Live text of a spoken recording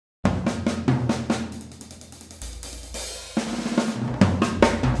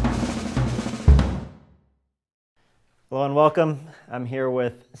Hello and welcome. I'm here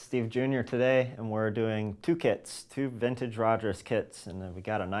with Steve Jr. today, and we're doing two kits, two vintage ROGERS kits, and we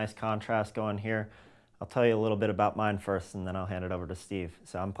got a nice contrast going here. I'll tell you a little bit about mine first, and then I'll hand it over to Steve.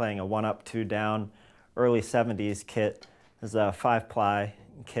 So I'm playing a 1 up, 2 down, early 70s kit. This is a 5-ply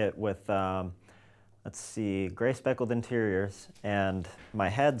kit with, let's see, gray speckled interiors, and my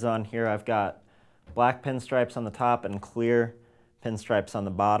heads on here, I've got black pinstripes on the top and clear pinstripes on the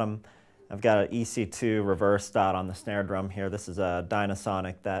bottom. I've got an EC2 reverse dot on the snare drum here. This is a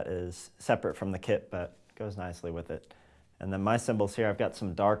Dynasonic that is separate from the kit, but goes nicely with it. And then my cymbals here, I've got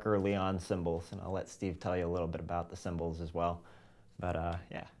some darker Leon cymbals, and I'll let Steve tell you a little bit about the cymbals as well. But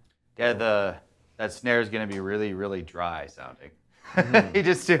yeah. Yeah, that snare is going to be really, really dry sounding. He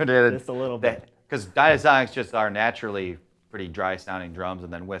just tuned in. Just a little bit. Because Dynasonics just are naturally pretty dry sounding drums,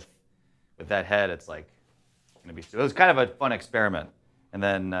 and then with that head, it's like going to be. It was kind of a fun experiment. And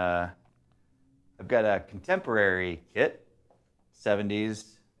then I've got a contemporary kit,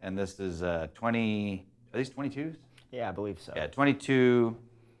 70s, and this is 20. Are these 22s? Yeah, I believe so. Yeah, 22,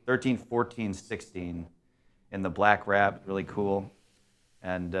 13, 14, 16 in the black wrap, really cool.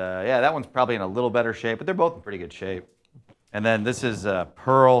 And yeah, that one's probably in a little better shape, but they're both in pretty good shape. And then this is a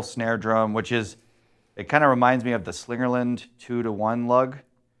pearl snare drum, which is, it kind of reminds me of the Slingerland 2-to-1 lug.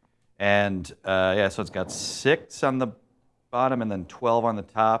 And yeah, so it's got 6 on the bottom and then 12 on the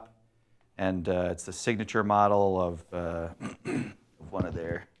top. And it's the signature model of one of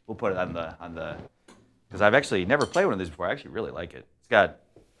their, we'll put it on the, because I've actually never played one of these before. I actually really like it. It's got,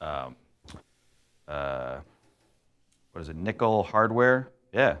 what is it, nickel hardware?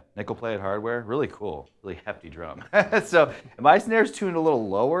 Yeah, nickel plated hardware. Really cool, really hefty drum. So my snare's tuned a little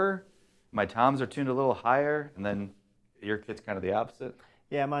lower, my toms are tuned a little higher, and then your kit's kind of the opposite.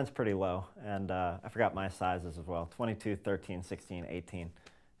 Yeah, mine's pretty low, and I forgot my sizes as well, 22, 13, 16, 18.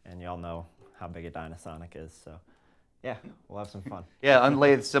 And y'all know how big a Dynasonic is, so yeah, we'll have some fun. Yeah,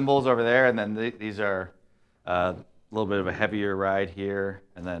 unlathed cymbals over there, and then these are a little bit of a heavier ride here,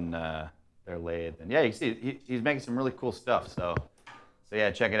 and then they're lathed. And yeah, you see, he's making some really cool stuff, so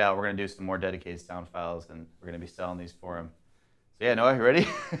yeah, check it out. We're going to do some more dedicated sound files, and we're going to be selling these for him. So yeah, Noah, you ready?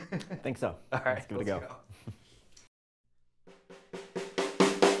 I think so. All right, let's give it a go.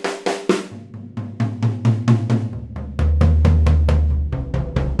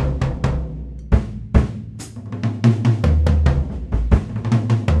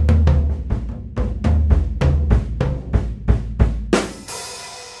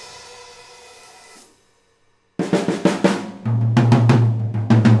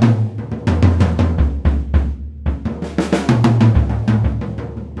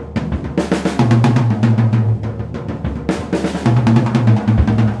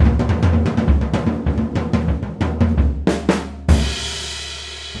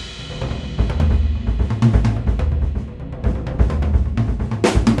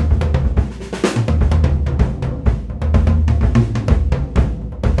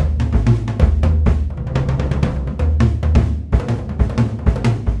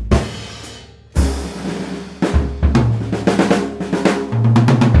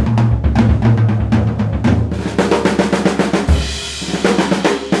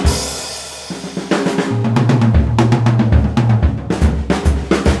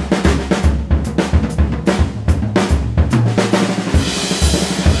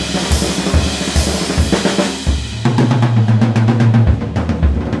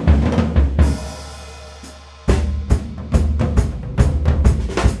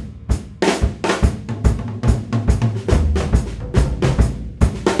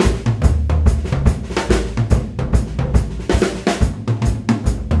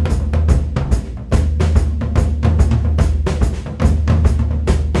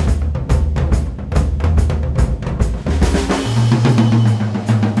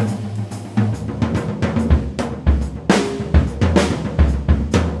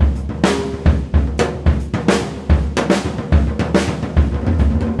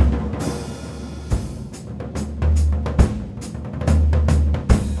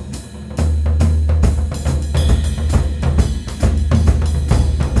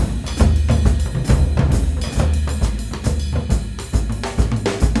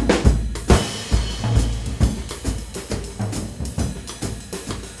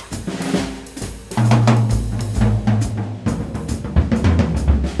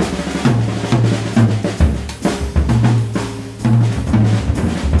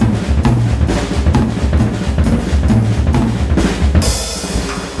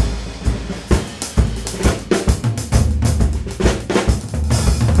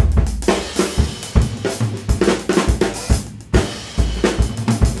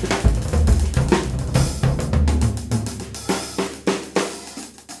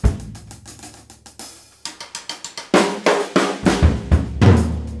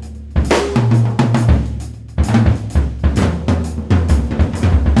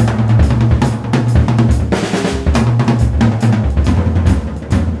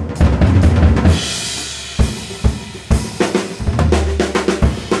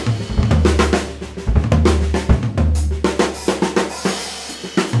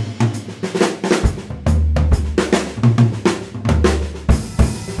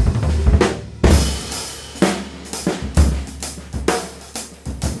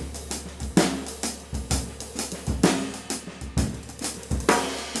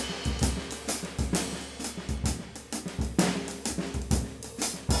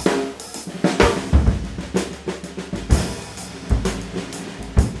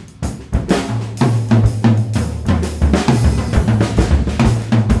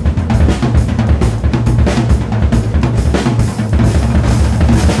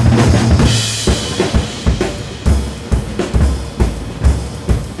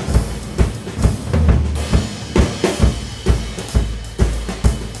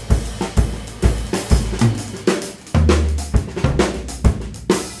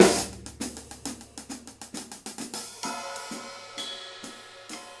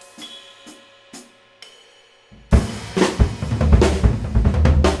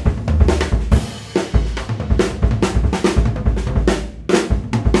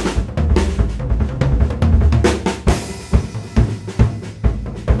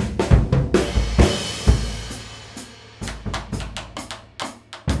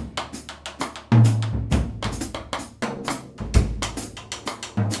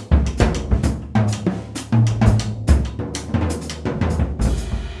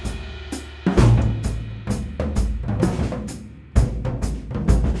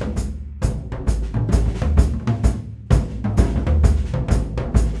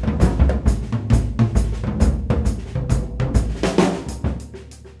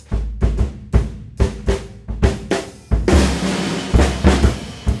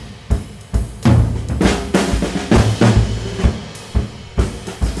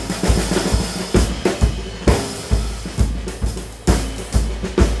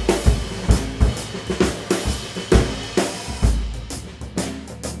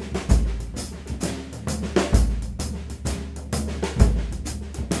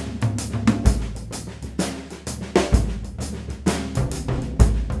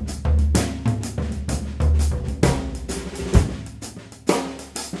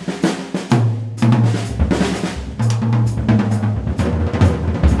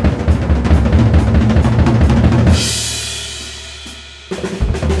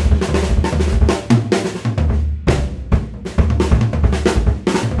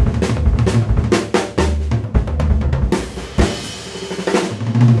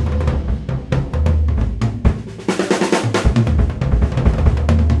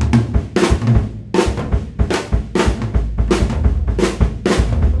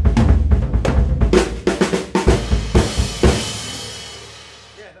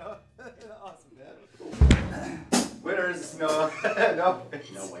 No.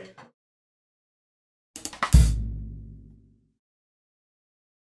 No way.